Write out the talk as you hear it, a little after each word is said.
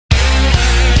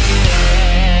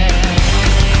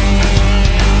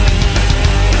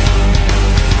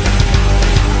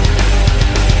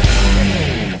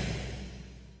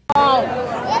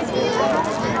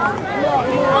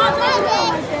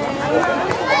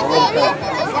You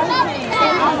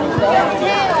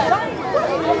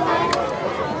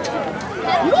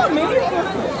want me?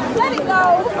 Let it go.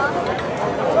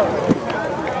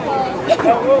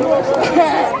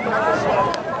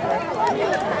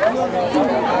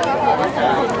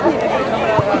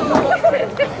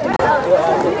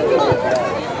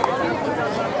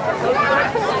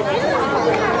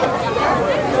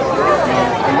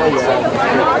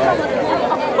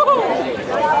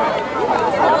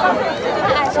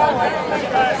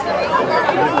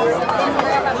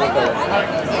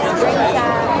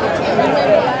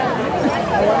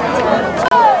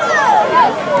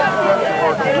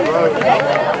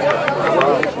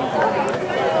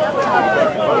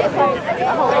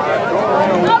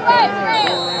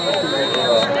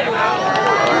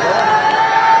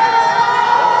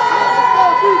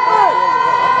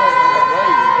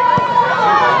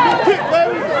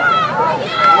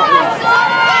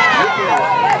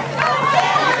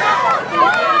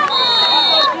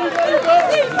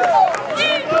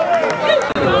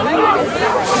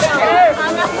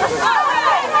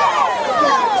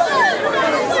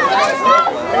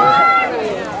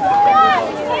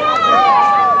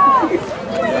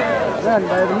 Run,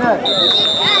 baby, nut.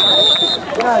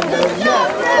 Run, baby,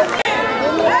 nut.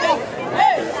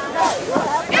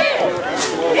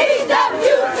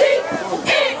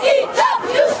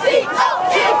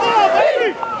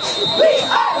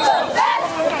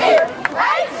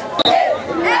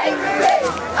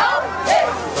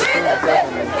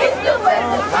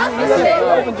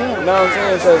 No, I'm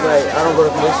saying because like I don't go to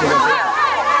commission.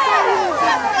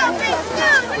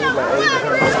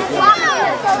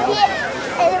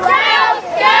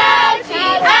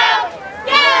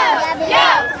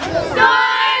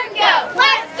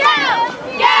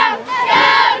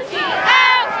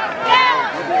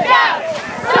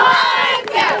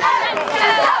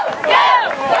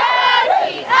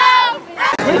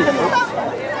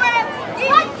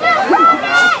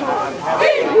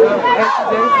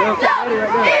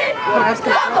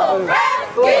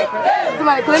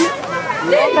 Somebody clean it?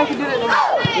 I don't think you do that no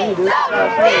more. You do it. Let's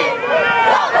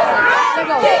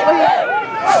go. Go ahead.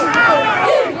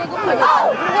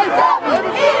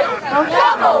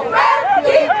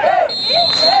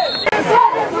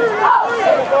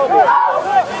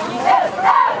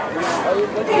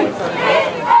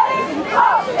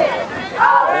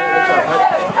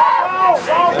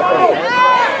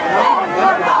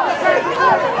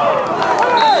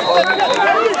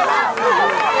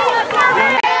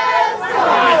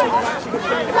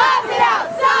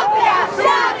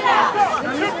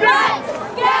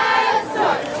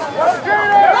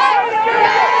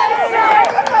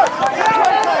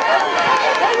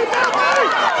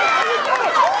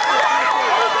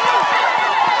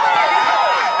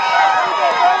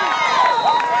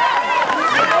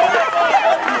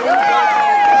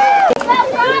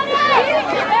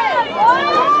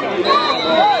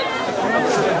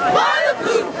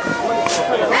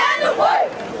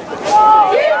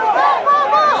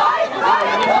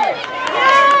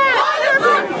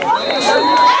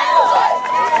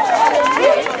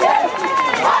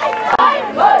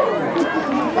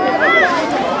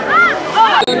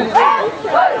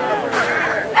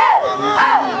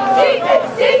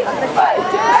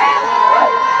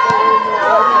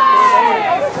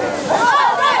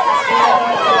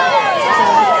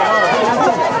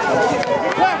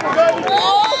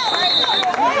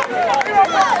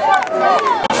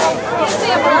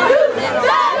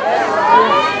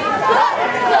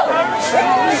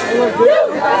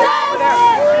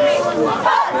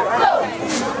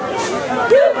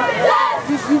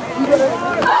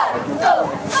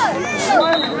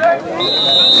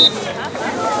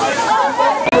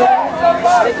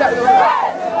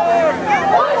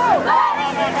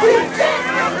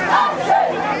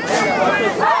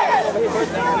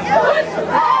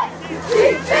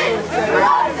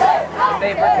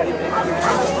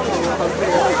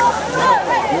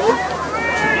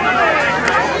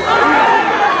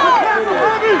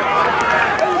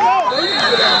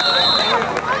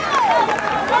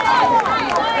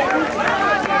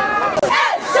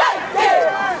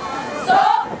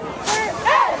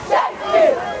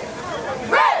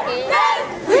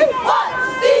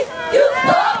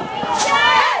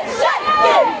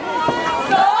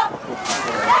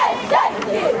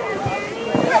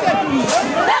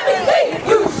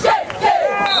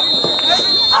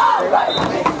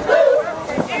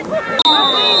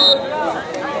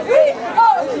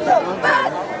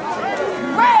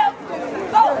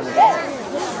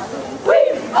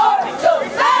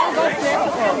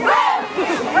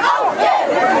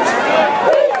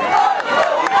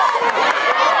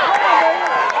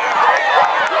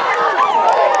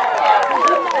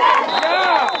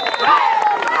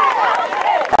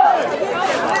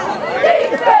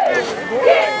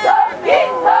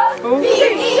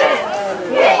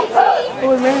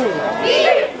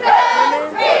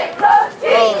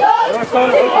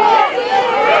 corner open.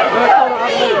 Left corner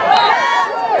open.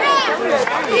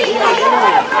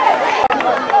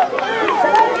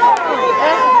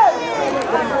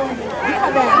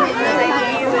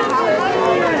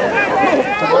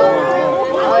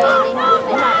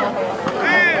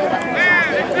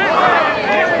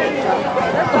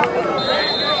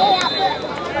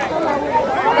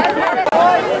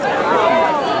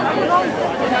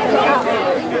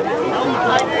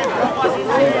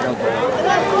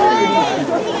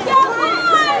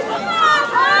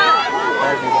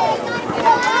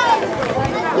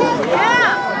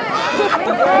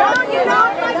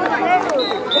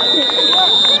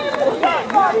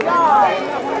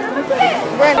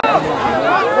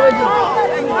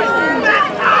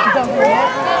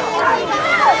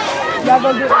 Y'all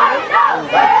gonna do it?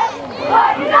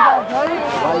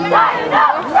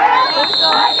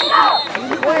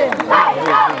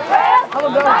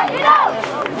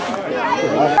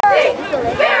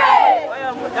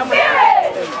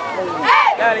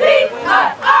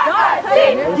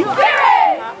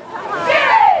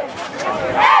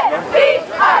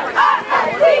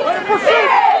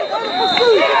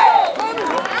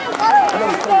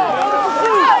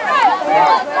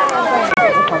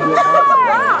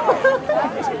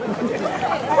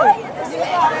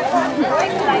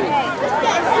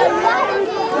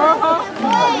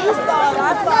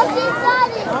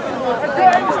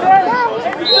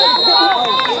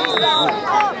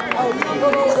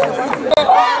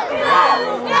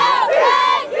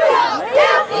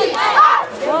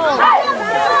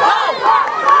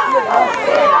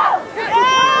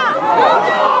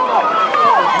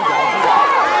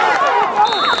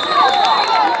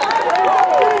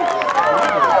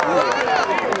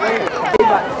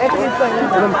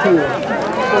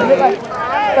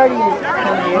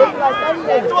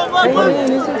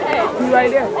 Right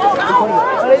there.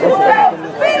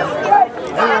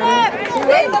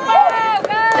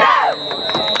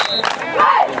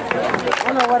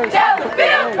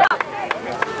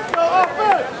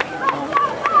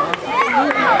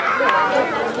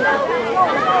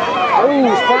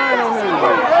 Ooh, fine on me.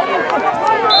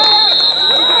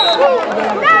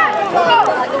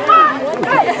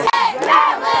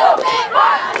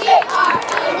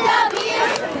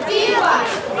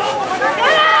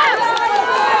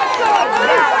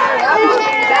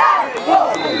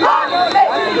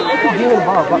 Give it a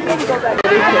ball,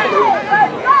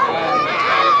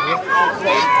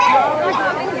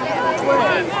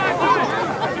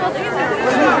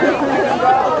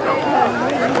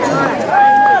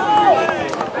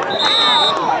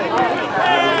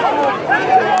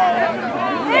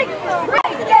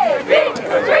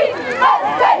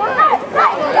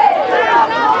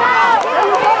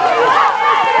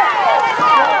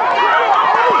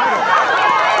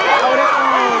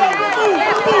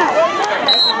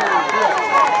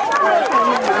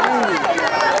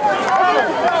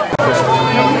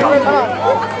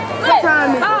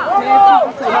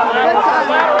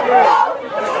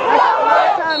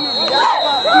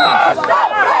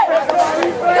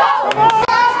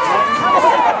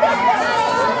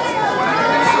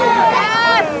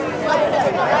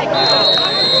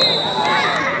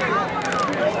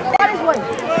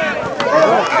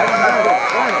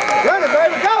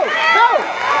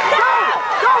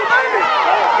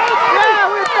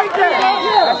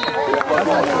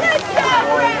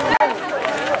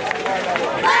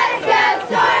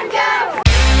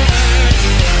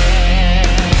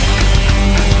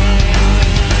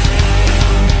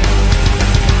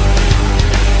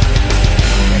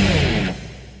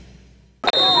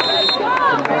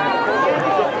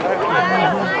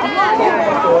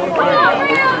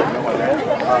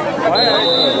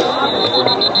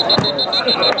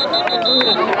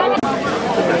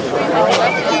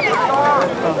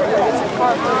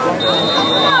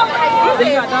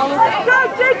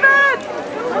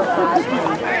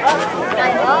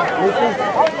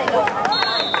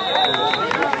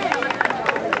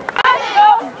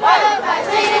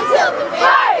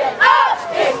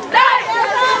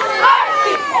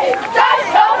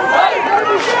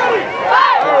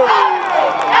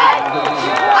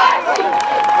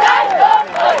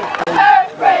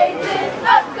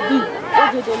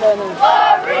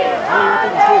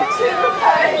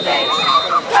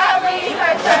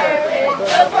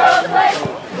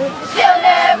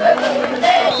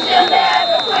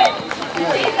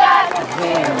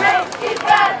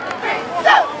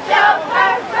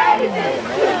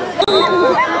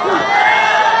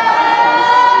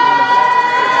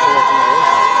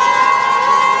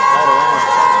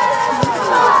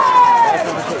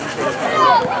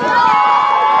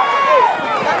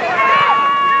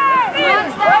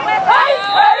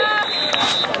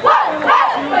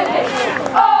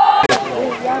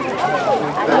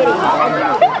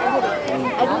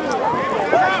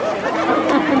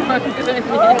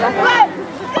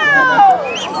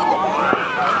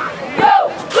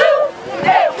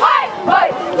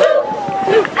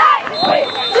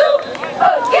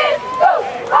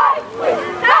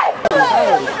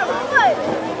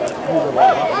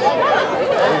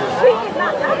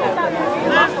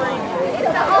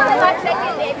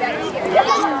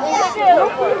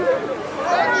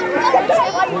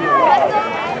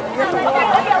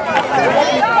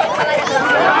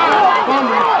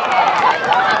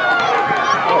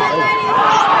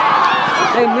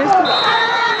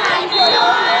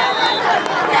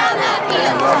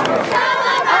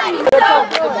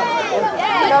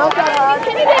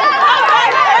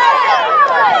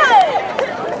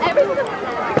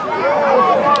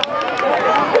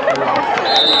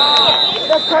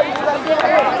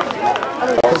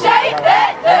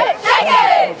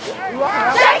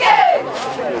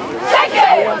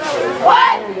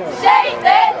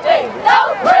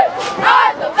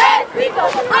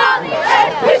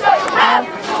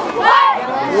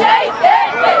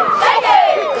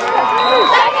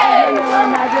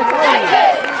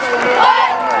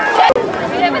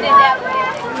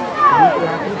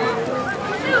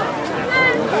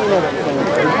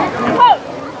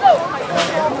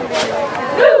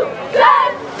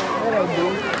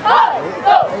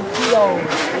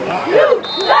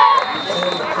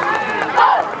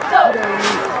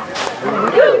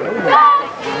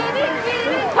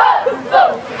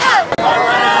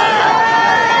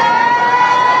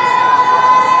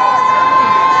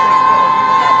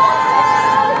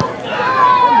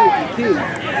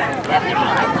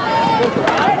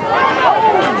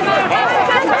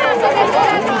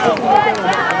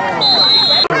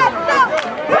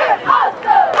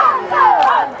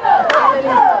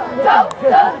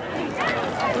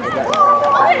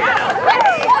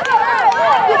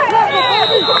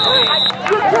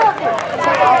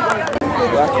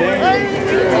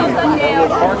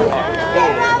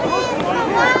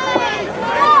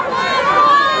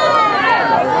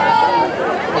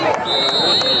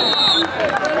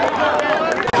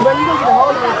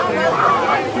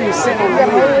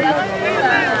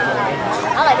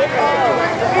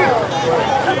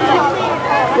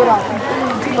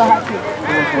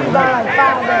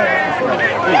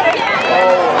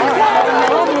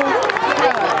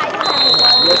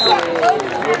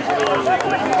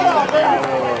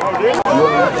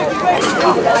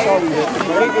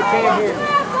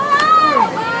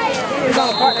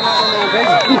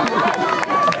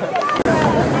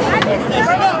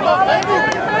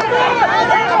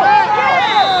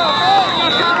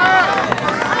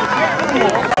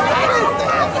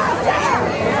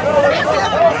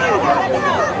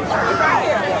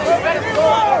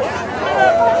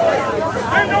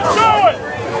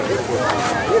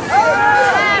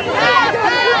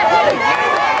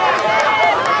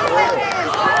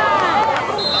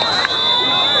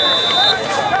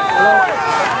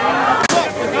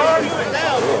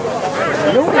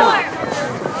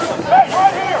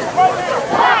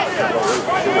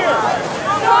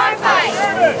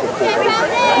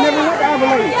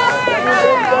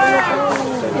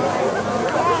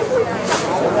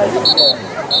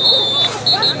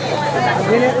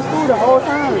 Been at the school the whole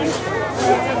time.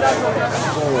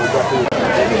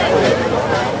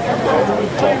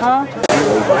 Huh?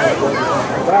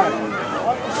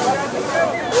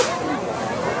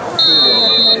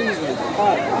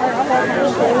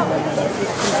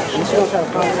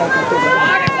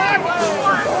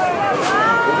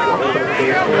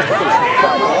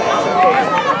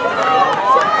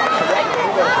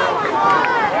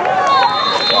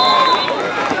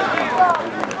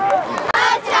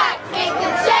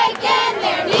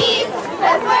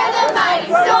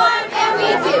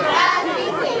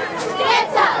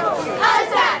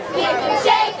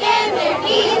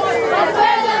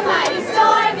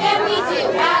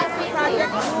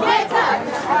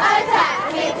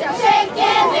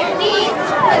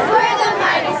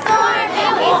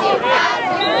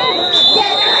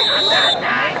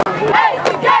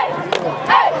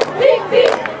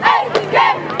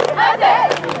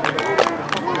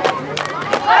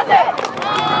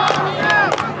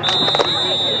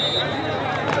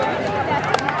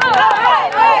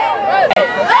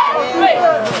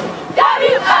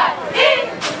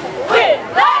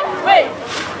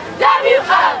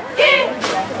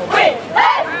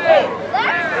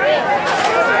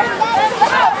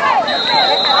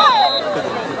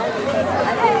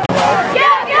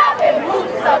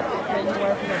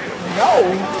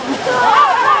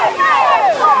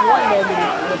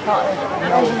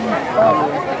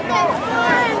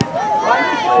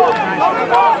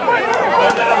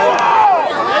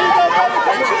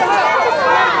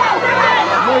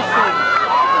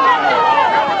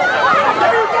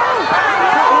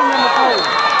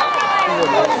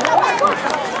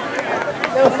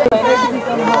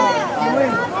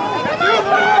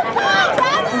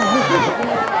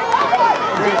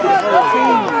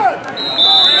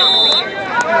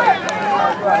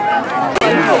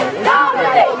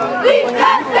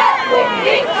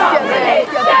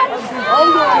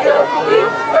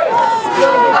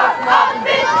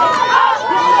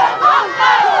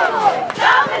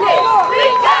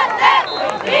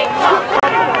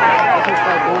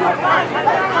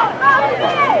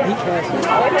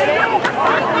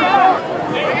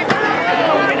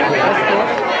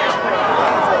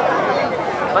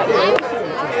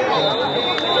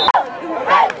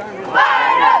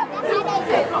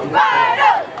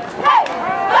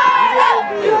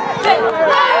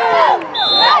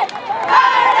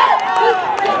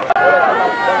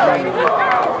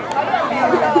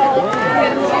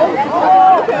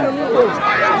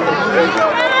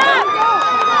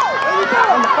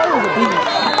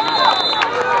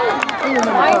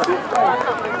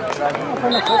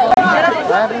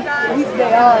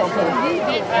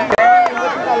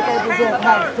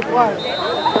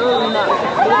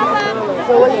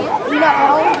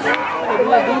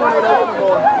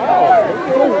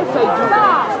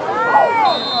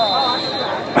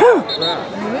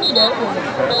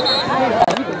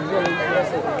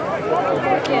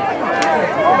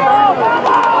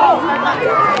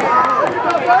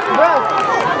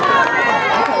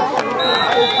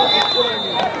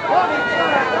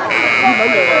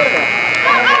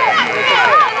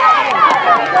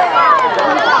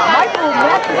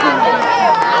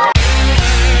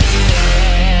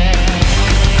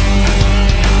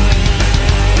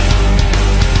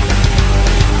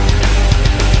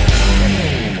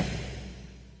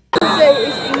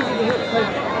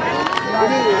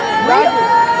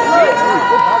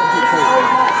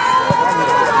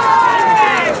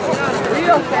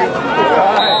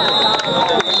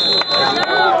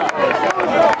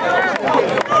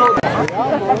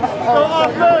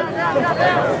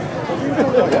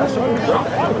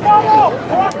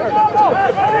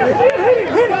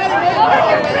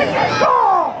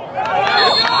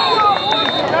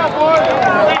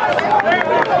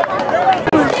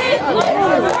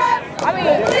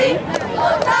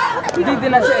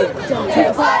 didn't I tell you?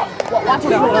 Watch him.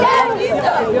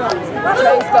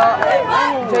 Trey stop.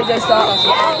 JJ stop.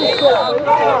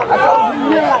 I told you.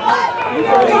 You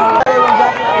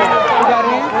got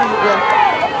in? Yeah.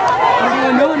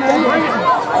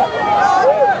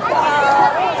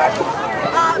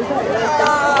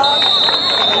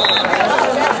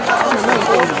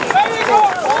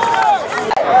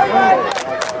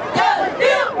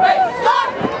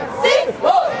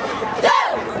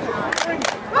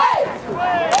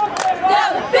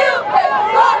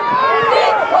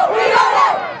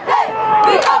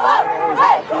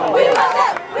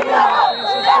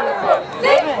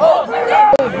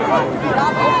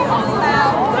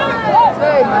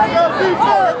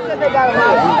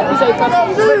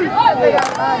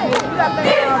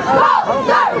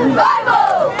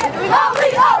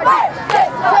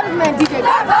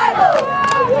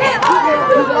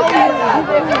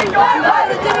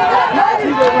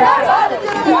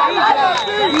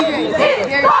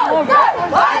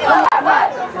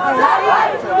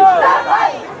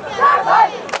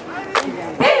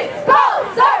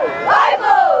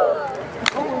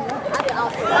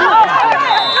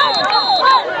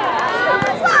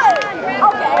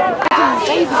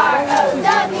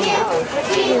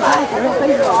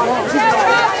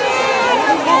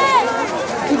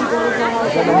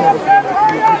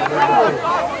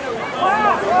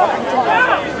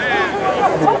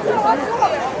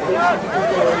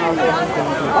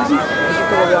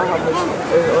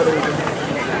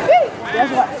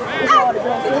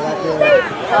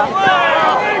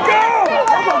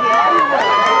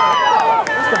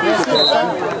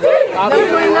 I'm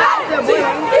doing nothing.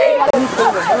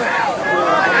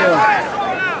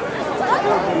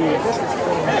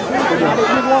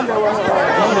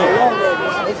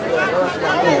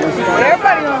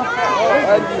 Everybody on.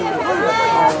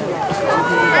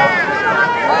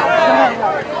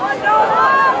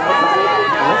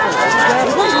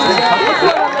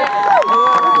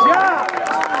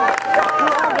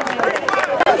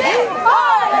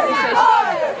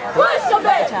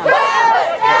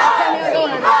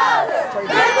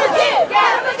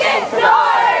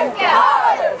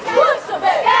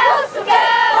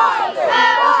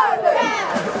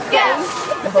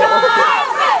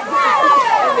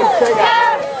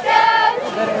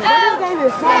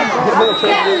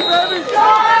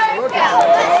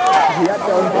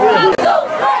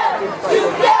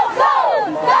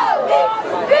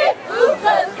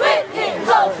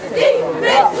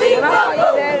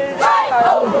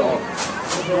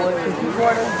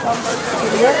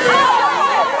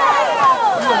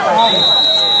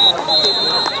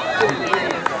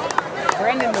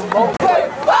 Brandon the boat.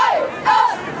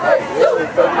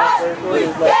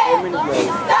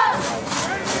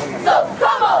 So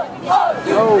come on, are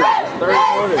you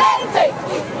ready? Let's take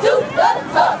me to the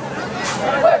top.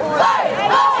 We're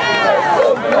flying off to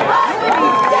the right.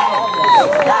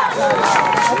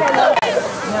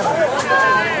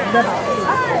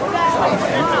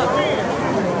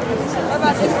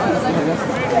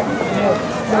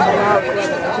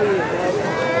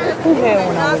 Who had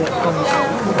one out of that?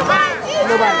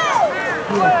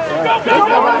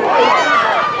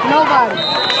 Nobody.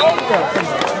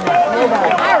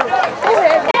 Who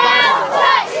had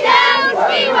touchdown,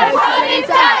 we were holding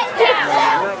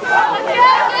touchdown.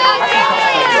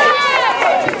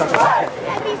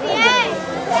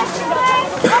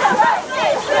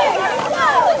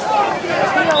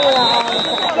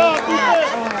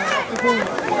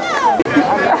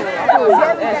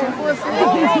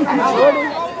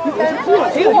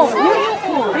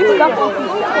 He's stuck on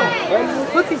look at him.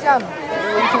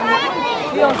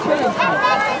 He don't kill him.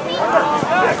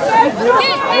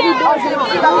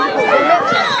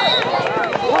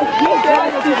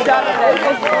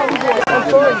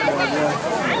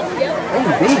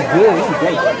 He's good. He's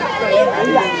great. He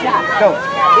got shot. No,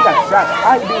 he got shot.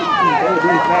 I beat him. They do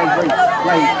fast break.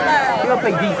 Like, he don't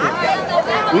play defense.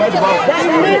 We had the ball.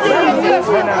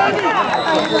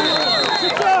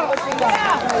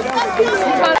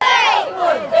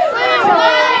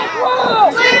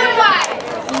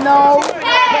 No.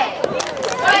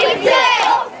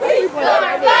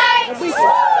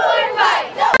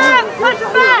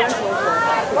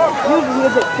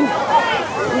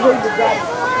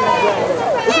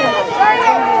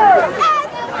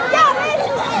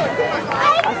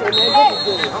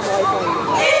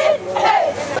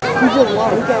 He just won.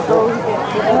 He can't throw. He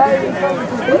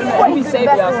can't. We saved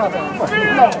y'all sometimes.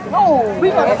 No. We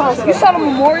gonna post. You saw the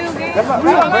Memorial game? Oh,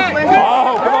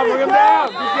 come on, bring him down.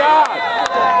 Good job.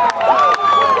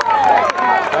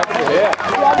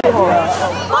 That's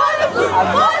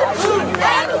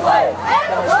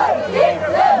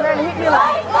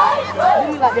it.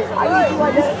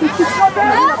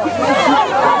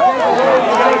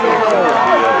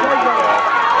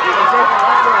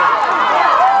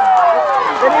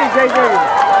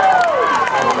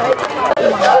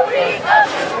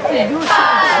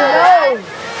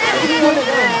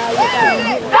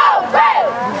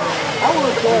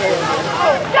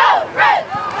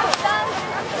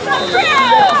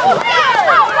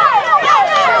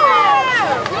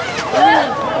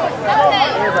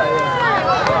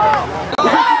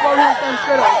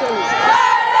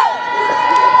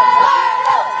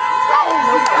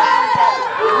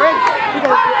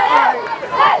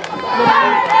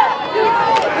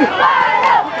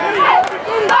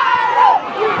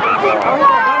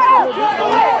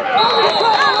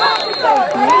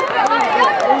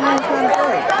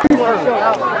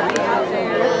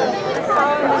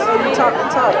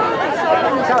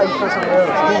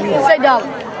 Say dollar.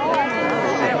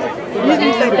 You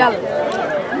need to say dollar.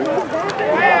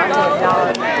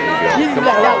 You need to say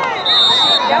dollar.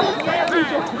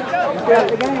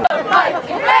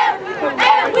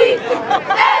 And we,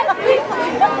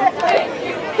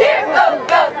 here goes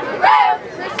the round.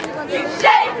 You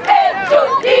shake hands to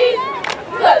these,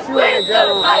 'cause we're the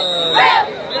light round.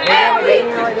 And we,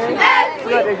 here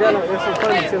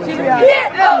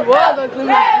goes the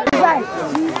round.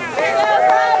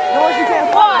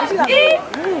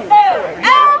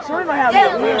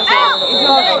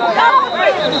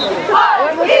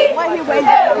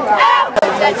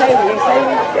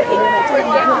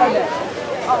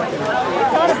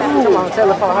 Come on,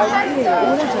 telephone. How you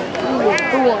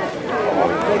Come on.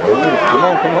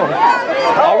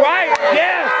 All right.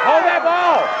 Yes. Hold that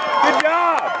ball. Good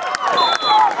job.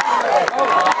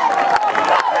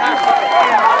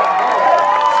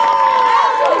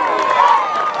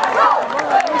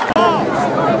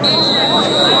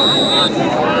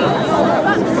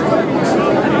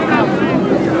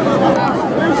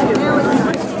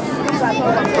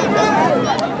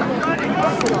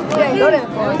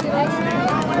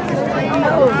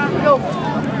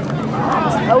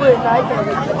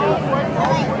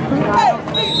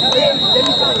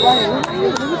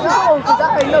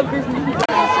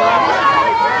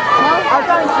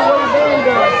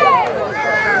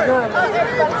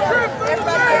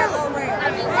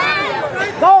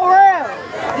 Go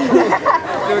around.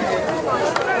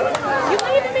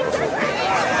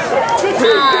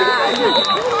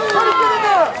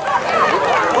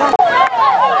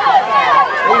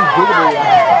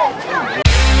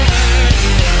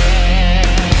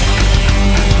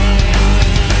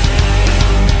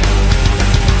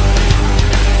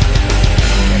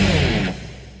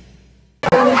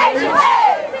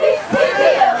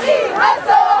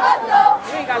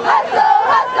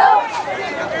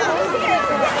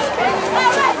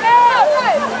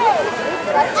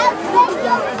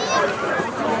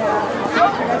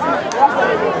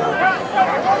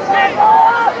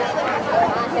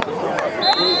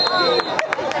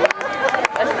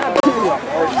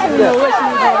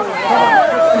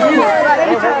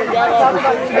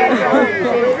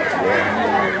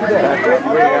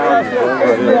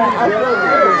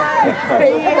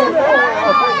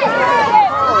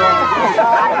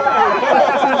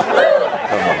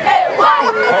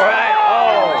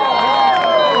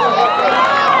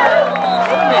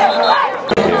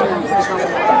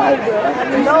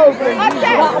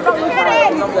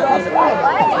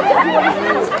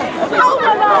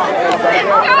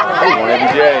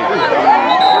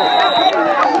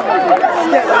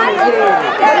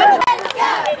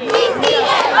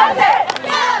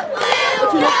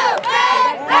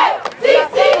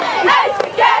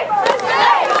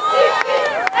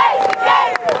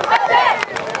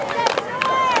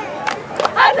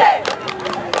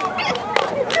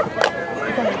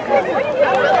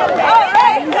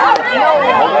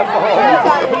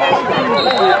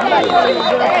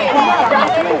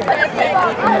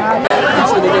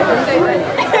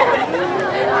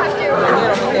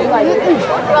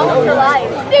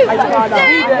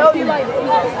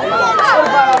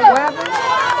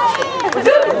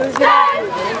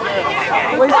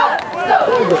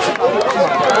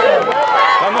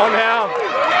 Come on now.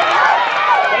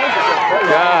 Good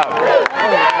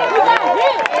job.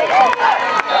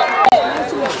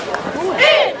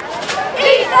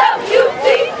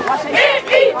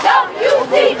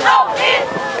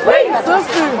 We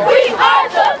are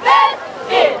the best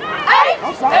in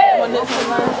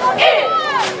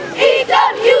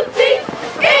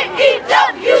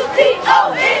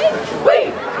N-E-W-T-O-N. We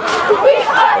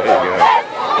are the best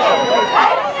in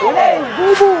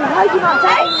Boo-boo, why you not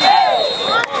taking it?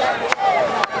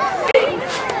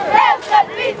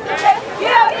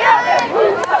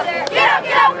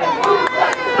 Get up and move.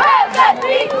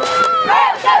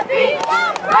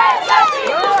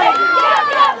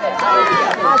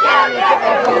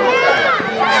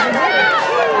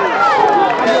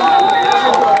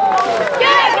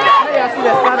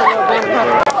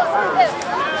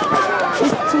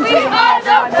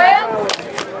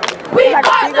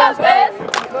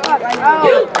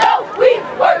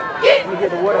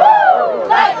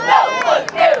 like no one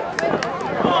else.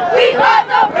 We are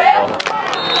the best.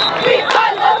 We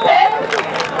are the best.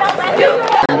 You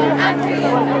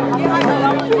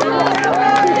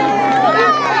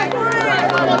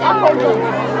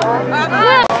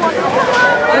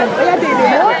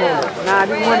Nah,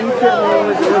 this one you took me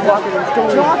was walking in school.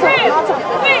 No, I'm talking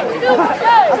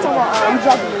about you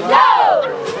dropping me. No!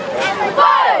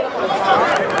 5,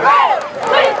 4,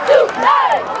 3, 2,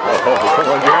 9! Come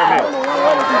on, Jeremy.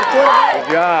 Good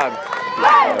job.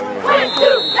 5, 3,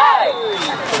 2, 9!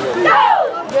 No!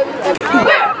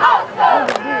 We're awesome!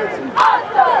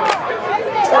 Awesome!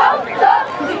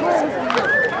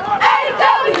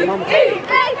 A-W-E!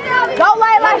 Go,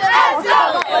 Layla.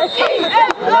 S-W-E!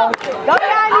 Go,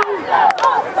 Yanni.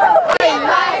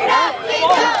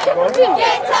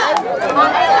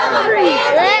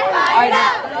 Fired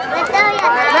up, get tough!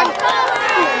 Fired up!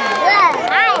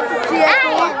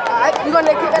 You gonna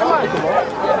kick that mark?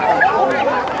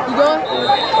 You going?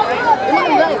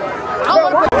 You going? I don't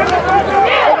want to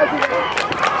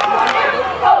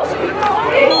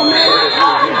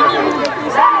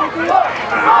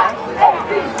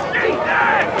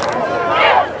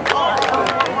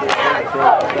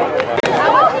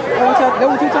That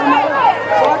what you talking about?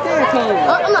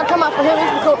 I'm not talking about for him.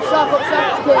 It's the coach shot.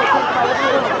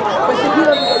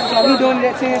 But he doing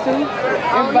that 10 too?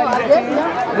 Everybody's at 10?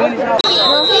 Doing it all.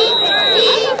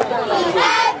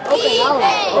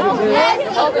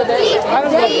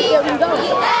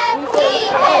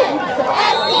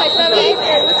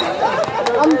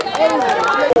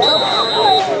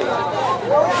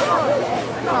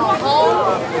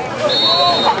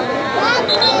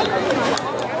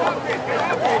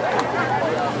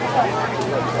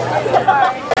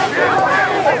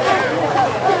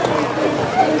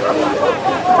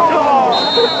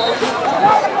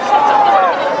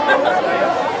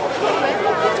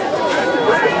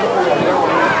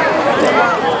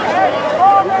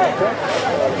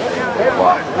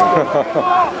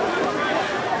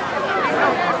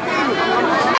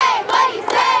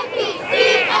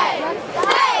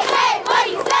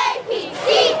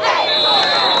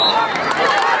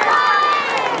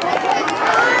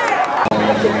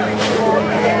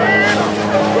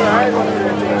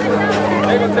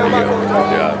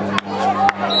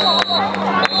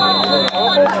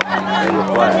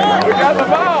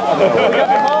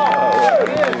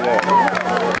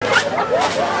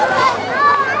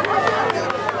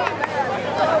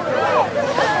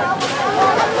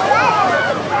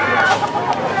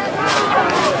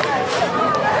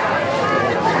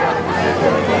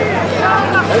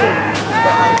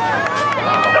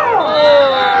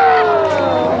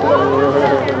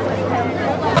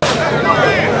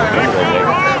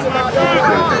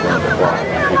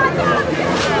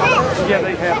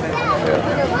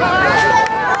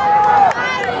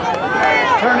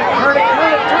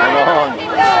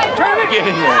 Get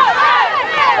in there.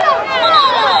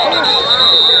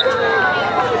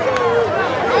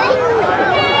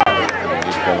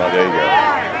 There you go.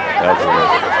 That's it.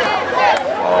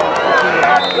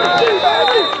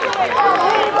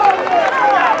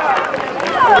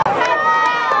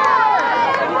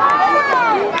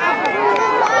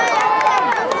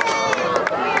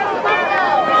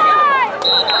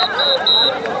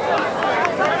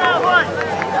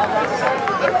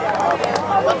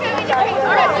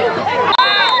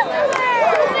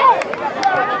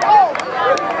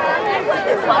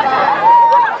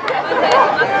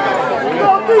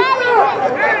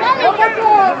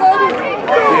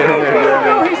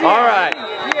 All right.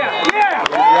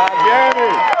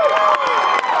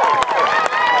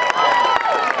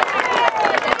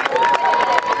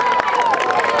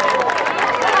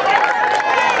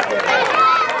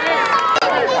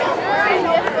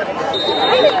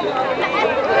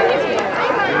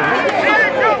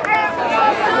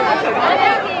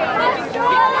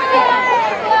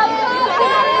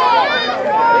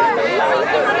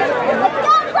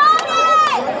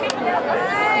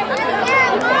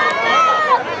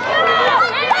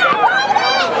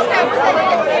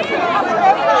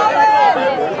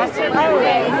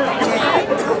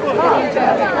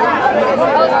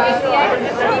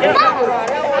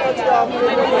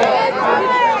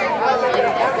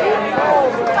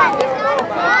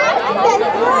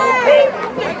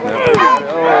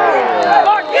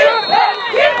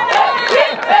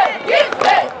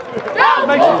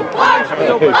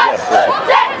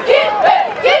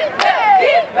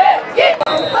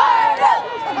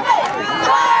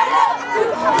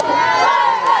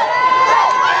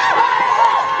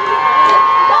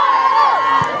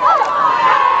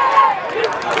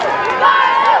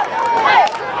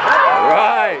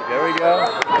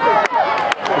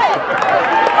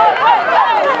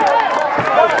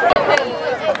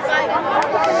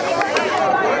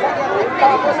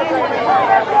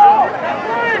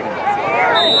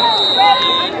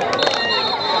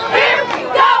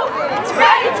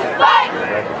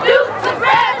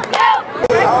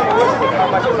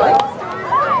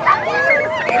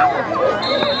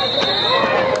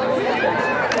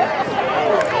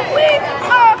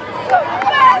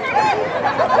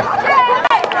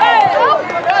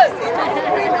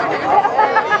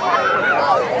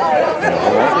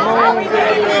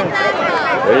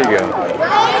 There you go.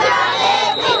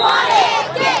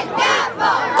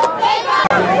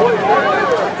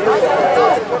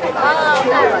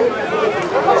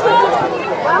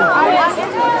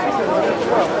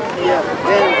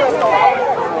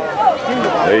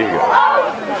 There you go.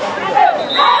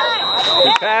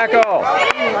 Good tackle.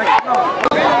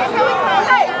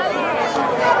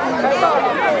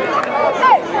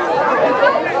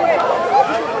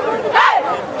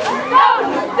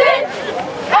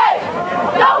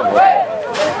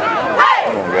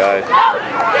 Guys. Oh.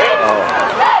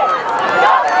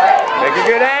 Make a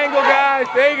good angle, guys.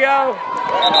 There you go.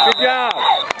 Good